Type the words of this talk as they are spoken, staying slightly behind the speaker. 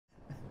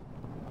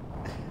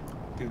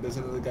Dude, there's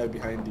another guy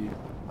behind you.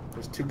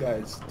 There's two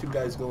guys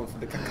going for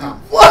the caca.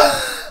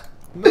 What?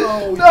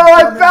 No, no,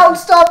 I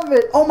bounced off of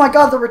it. Oh my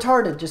god, they're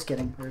retarded. Just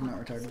kidding. They're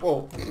not retarded.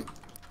 Whoa.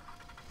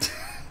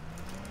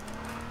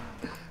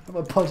 I'm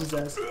gonna punch his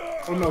ass.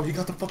 Oh no, he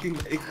got the fucking.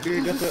 He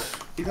got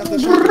the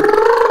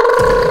shotgun.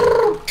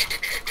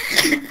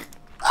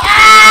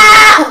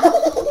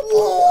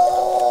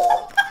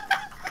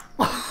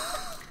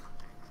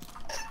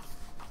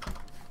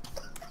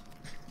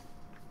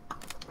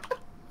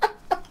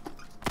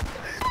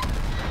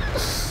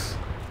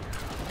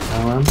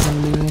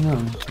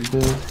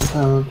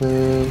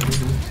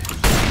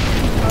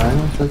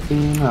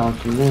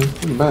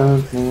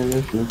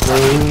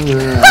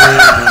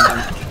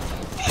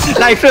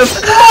 Knife him!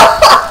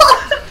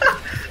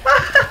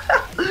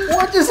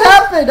 What just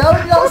happened? How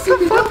did y'all see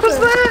me? What was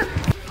that?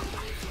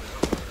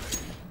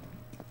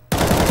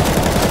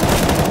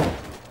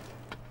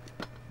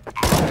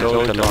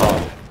 Don't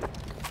know.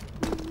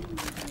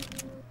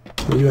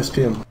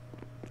 USPM.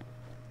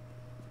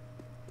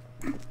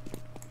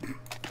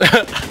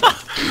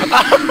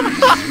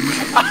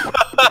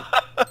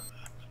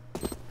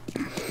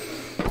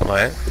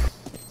 Ouais.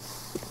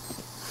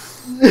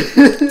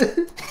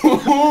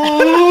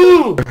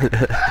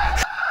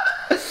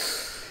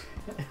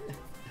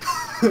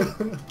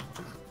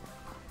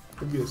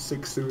 That'd be a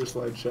sick sewer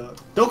slide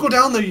shot. Don't go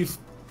down there, you.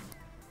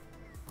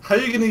 How are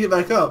you gonna get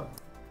back up?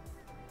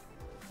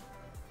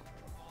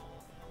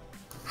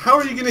 How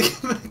are you gonna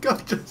get back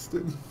up,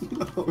 Justin?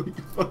 No, you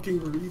fucking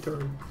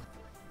retard.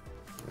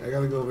 I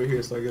gotta go over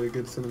here so I get a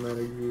good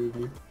cinematic view of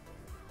you.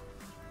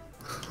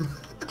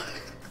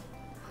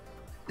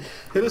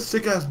 Hit a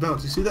sick ass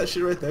bounce. You see that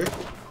shit right there?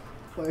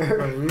 Where?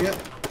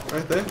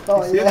 Right there.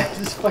 Oh you yeah,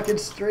 just fucking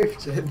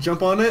strafed you.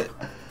 Jump on it,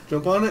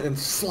 and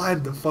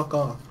slide the fuck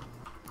off.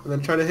 And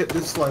then try to hit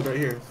this slide right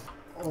here.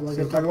 Oh, like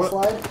a double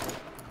slide?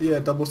 Yeah,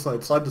 double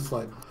slide. Slide the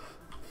slide.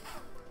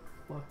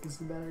 Fuck,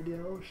 is a bad idea.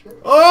 Oh shit.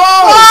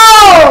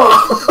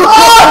 Oh!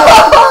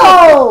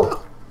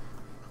 Oh!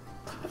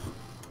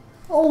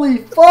 Holy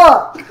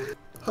fuck!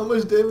 How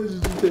much damage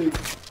did you take?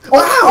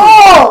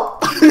 Oh!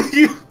 Oh!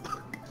 You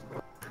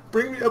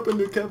bring me up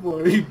into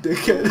Kevlar, you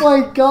dickhead. Oh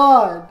my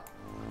god!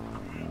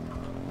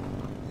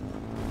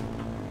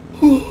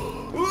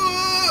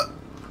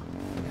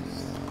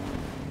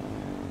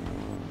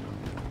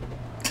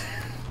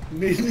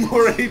 Need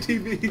more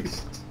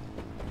ATVs.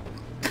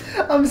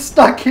 I'm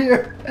stuck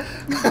here.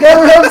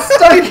 I'm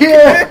stuck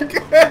here.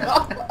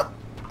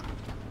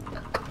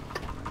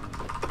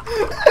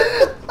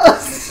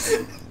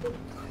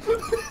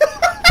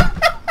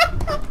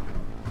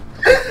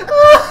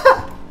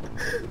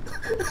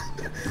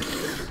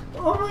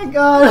 Oh my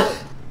god.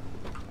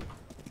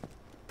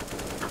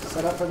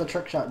 Set up for the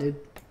trick shot, dude.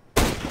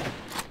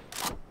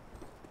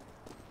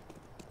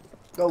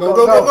 Go, go,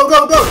 go, go, go,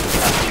 go, go!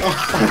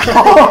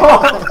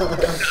 Oh.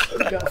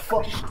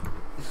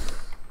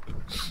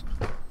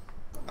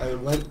 I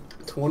went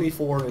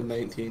 24 and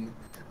 19.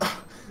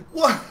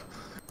 What?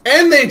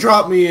 And they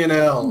dropped me in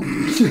L.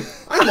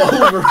 I'm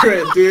over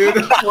it, dude.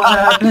 What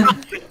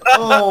happened?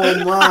 Oh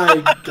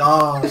my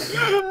god.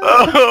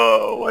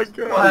 Oh my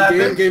god. The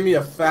game gave me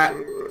a fat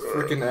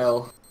freaking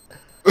L.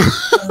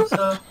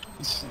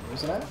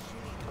 Where's it at?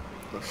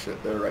 Oh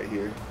shit, they're right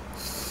here.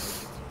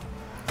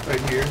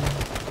 Right here.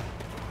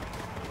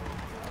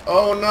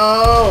 Oh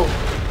no!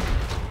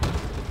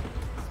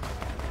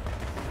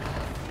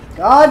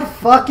 God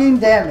fucking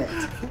damn it.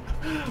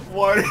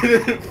 Why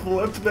did it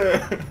flip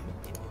there?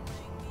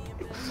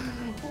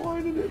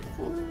 Why did it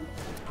flip?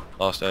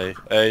 Last A.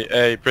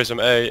 A, Prism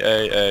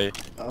A.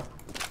 Oh.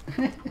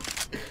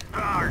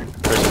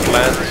 Prism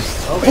land.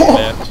 Oh.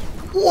 Land.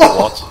 Whoa.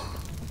 What?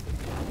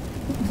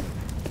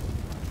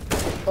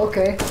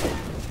 Okay.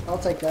 I'll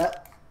take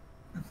that.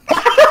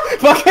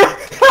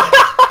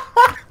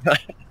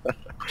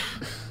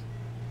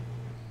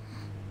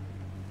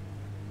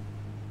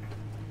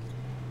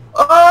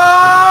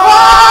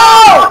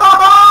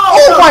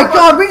 Oh my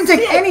god, we didn't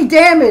take any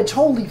damage!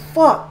 Holy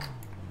fuck!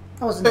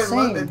 That was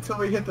insane. Until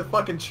we hit the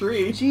fucking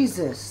tree.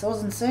 Jesus, that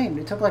was insane.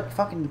 We took like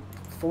fucking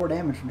 4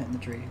 damage from hitting the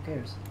tree. Who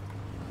cares?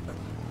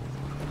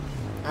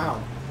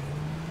 Ow.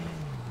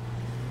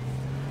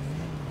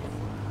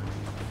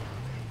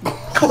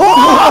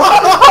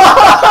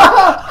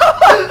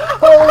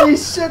 Holy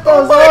shit, that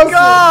was awesome!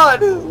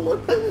 God!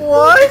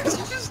 What? You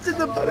just did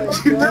the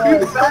best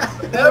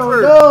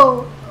ever!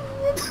 No!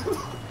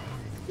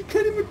 You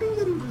can't even do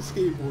that with a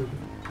skateboard.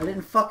 I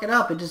didn't fuck it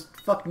up, it just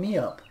fucked me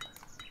up.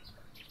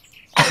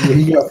 Yeah,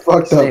 you got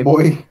fucked up,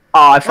 boy. Oh,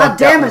 I God fucked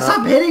damn that it, one up.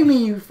 stop hitting me,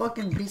 you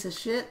fucking piece of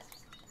shit.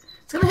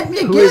 It's gonna hit me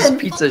again! Who is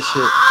pizza shit?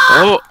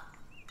 Oh!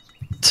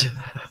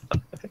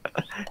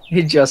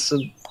 Hey,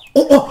 Justin.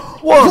 Oh, oh,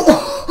 Whoa!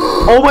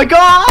 Oh my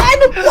god!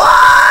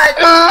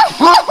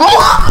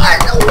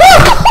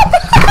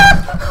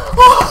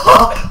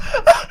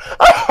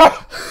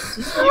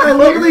 I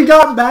literally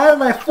got mad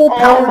and I full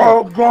powered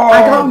it.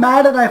 I got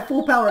mad and I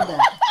full powered that.